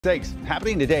Thanks.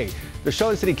 Happening today, the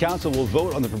Charlotte City Council will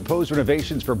vote on the proposed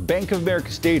renovations for Bank of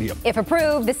America Stadium. If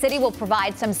approved, the city will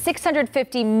provide some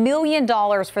 $650 million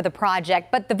for the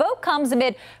project, but the vote comes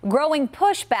amid growing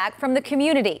pushback from the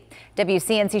community.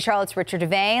 WCNC Charlotte's Richard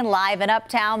Devane live in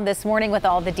Uptown this morning with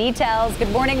all the details. Good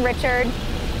morning, Richard.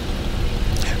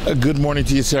 Good morning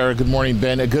to you, Sarah. Good morning,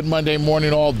 Ben. A good Monday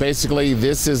morning, all. Basically,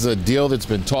 this is a deal that's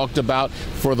been talked about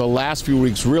for the last few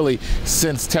weeks, really,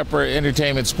 since Tepper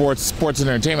Sports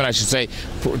Entertainment, I should say,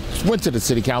 went to the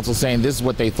City Council saying this is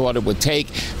what they thought it would take.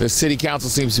 The City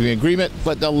Council seems to be in agreement,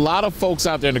 but a lot of folks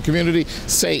out there in the community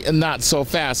say not so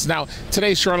fast. Now,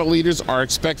 today, Charlotte leaders are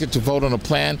expected to vote on a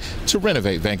plan to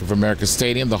renovate Bank of America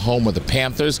Stadium, the home of the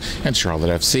Panthers and Charlotte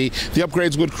FC. The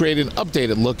upgrades would create an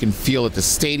updated look and feel at the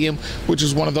stadium, which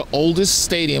is one of the oldest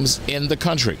stadiums in the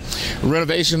country.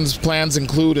 Renovations plans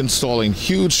include installing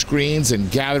huge screens and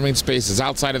gathering spaces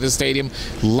outside of the stadium,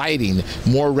 lighting,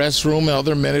 more restroom and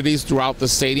other amenities throughout the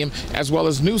stadium, as well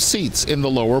as new seats in the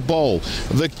lower bowl.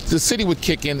 The city would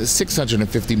kick in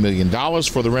 $650 million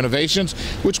for the renovations,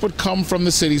 which would come from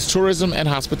the city's tourism and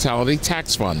hospitality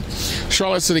tax fund.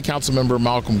 Charlotte City Council member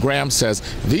Malcolm Graham says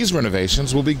these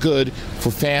renovations will be good for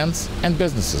fans and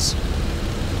businesses.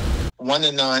 1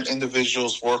 in 9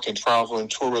 individuals work in travel and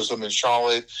tourism in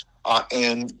Charlotte,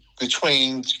 and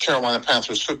between Carolina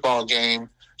Panthers football game,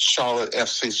 Charlotte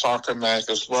FC soccer match,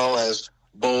 as well as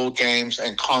bowl games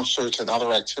and concerts and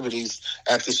other activities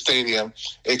at the stadium,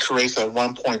 it creates a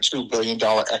 $1.2 billion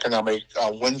economic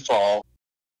windfall.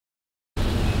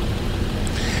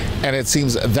 And it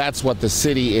seems that's what the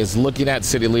city is looking at,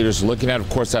 city leaders are looking at.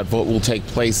 Of course, that vote will take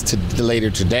place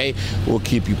later today. We'll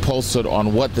keep you posted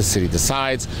on what the city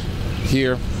decides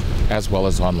here as well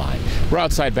as online. We're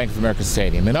outside Bank of America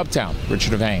Stadium in Uptown.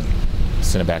 Richard Devane,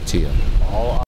 send it back to you.